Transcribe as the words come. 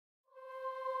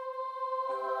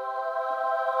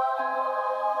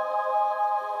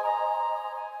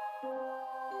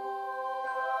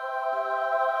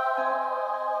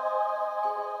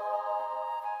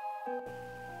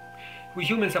We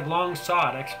humans have long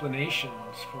sought explanations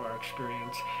for our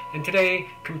experience, and today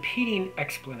competing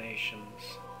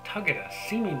explanations tug at us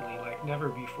seemingly like never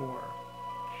before.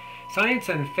 Science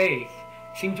and faith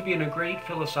seem to be in a great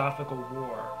philosophical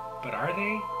war, but are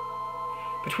they?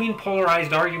 Between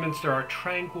polarized arguments, there are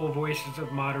tranquil voices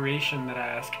of moderation that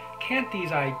ask, can't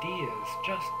these ideas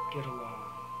just get along?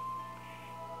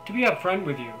 To be upfront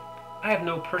with you, I have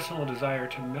no personal desire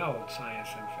to meld science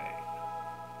and faith.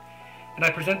 And I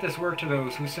present this work to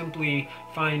those who simply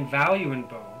find value in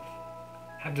both,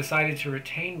 have decided to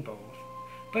retain both,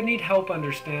 but need help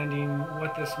understanding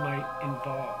what this might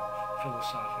involve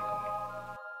philosophically.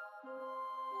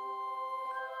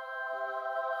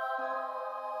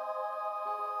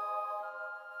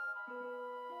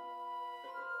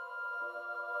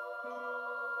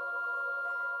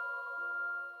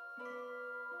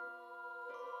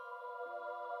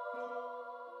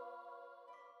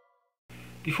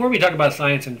 Before we talk about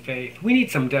science and faith, we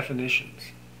need some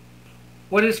definitions.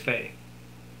 What is faith?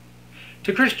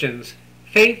 To Christians,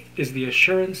 faith is the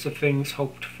assurance of things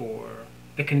hoped for,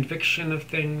 the conviction of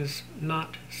things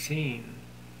not seen.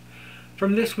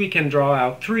 From this we can draw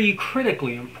out three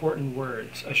critically important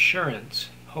words: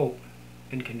 assurance, hope,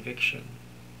 and conviction.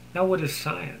 Now what is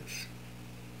science?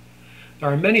 There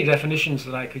are many definitions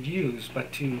that I could use,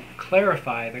 but to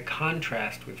clarify the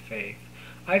contrast with faith,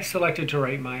 I've selected to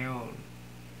write my own.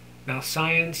 Now,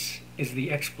 science is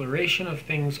the exploration of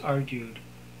things argued,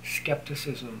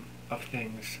 skepticism of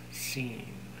things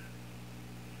seen.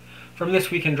 From this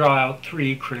we can draw out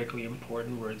three critically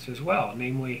important words as well,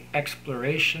 namely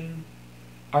exploration,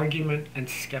 argument, and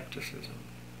skepticism.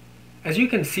 As you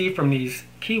can see from these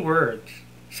key words,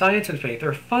 science and faith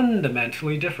are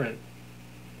fundamentally different.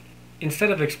 Instead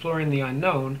of exploring the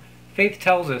unknown, faith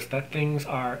tells us that things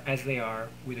are as they are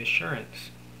with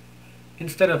assurance.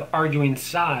 Instead of arguing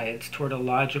sides toward a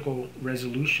logical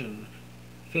resolution,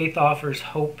 faith offers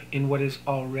hope in what is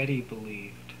already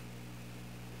believed.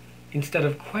 Instead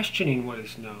of questioning what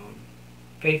is known,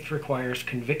 faith requires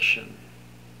conviction.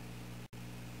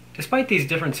 Despite these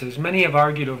differences, many have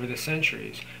argued over the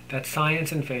centuries that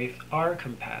science and faith are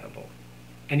compatible,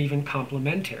 and even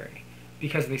complementary,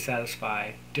 because they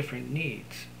satisfy different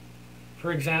needs.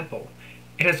 For example,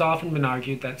 it has often been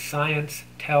argued that science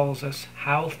tells us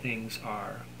how things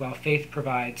are, while faith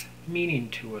provides meaning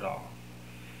to it all.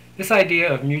 This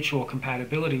idea of mutual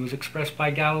compatibility was expressed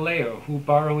by Galileo, who,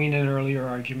 borrowing an earlier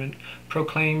argument,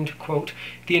 proclaimed, quote,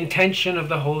 "The intention of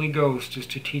the Holy Ghost is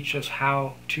to teach us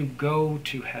how to go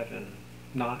to heaven,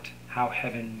 not how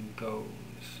heaven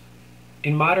goes."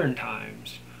 In modern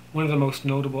times, one of the most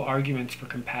notable arguments for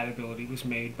compatibility was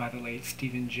made by the late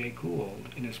Stephen Jay Gould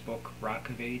in his book, Rock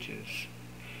of Ages.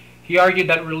 He argued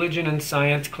that religion and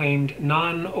science claimed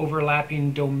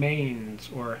non-overlapping domains,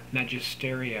 or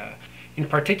magisteria. In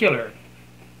particular,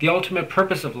 the ultimate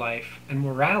purpose of life and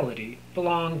morality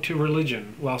belong to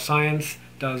religion, while science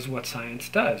does what science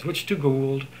does, which to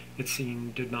Gould, it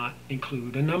seemed, did not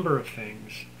include a number of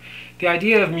things. The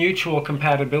idea of mutual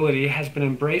compatibility has been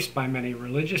embraced by many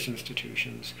religious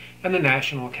institutions and the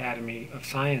National Academy of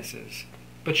Sciences.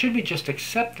 But should we just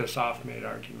accept this oft-made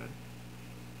argument?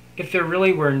 If there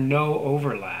really were no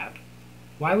overlap,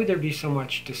 why would there be so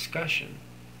much discussion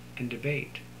and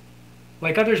debate?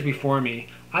 Like others before me,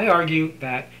 I argue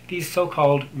that these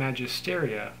so-called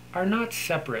magisteria are not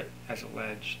separate as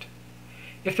alleged.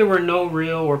 If there were no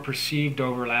real or perceived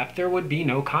overlap, there would be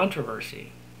no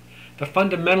controversy. The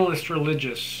fundamentalist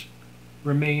religious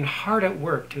remain hard at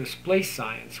work to displace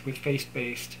science with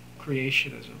faith-based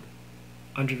creationism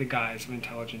under the guise of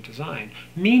intelligent design.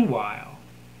 Meanwhile,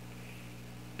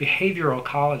 behavioral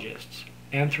ecologists,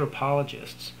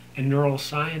 anthropologists, and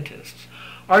neuroscientists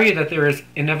argue that there is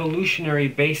an evolutionary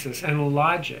basis and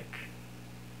logic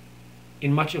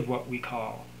in much of what we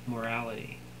call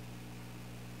morality.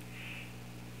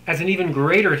 As an even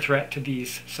greater threat to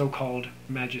these so-called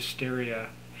magisteria,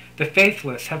 the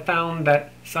faithless have found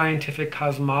that scientific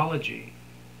cosmology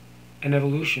and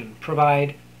evolution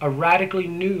provide a radically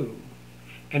new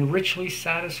and richly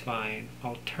satisfying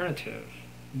alternative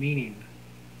meaning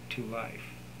to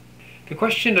life. The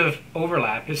question of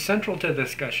overlap is central to the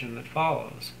discussion that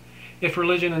follows. If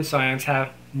religion and science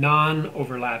have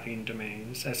non-overlapping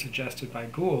domains, as suggested by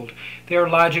Gould, they are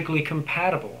logically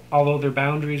compatible, although their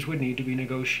boundaries would need to be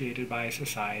negotiated by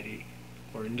society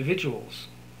or individuals.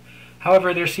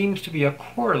 However, there seems to be a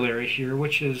corollary here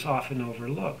which is often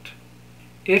overlooked.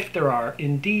 If there are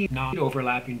indeed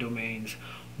non-overlapping domains,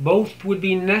 both would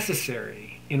be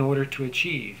necessary in order to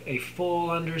achieve a full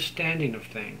understanding of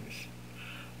things.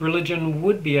 Religion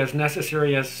would be as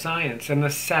necessary as science, and the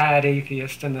sad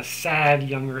atheists and the sad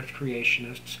young earth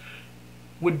creationists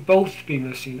would both be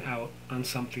missing out on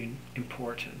something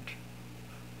important.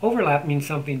 Overlap means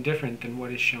something different than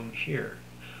what is shown here.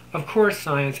 Of course,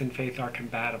 science and faith are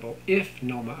compatible if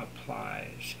NOMA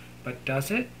applies, but does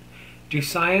it? Do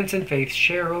science and faith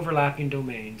share overlapping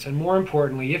domains? And more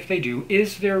importantly, if they do,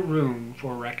 is there room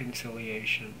for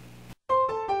reconciliation?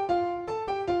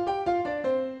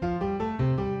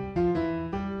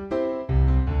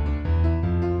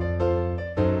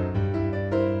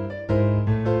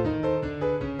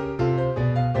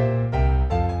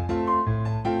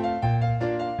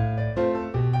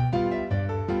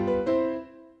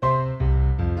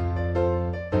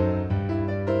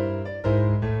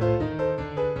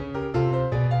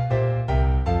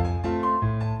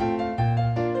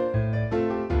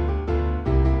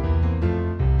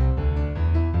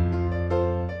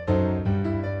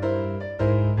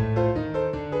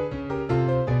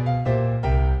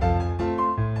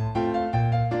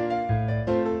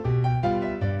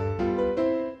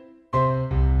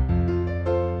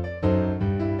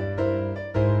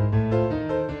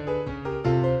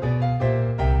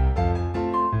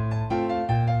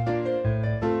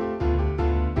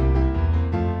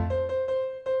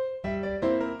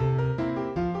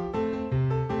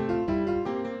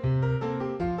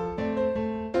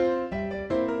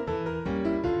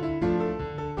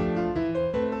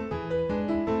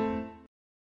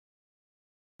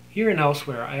 Here and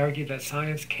elsewhere, I argue that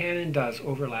science can and does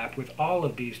overlap with all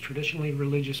of these traditionally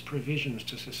religious provisions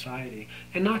to society,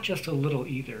 and not just a little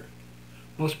either.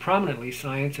 Most prominently,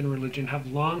 science and religion have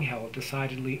long held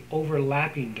decidedly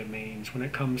overlapping domains when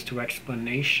it comes to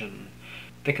explanation.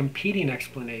 The competing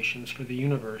explanations for the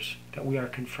universe that we are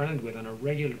confronted with on a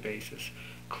regular basis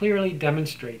clearly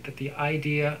demonstrate that the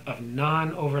idea of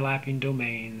non-overlapping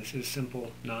domains is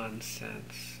simple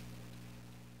nonsense.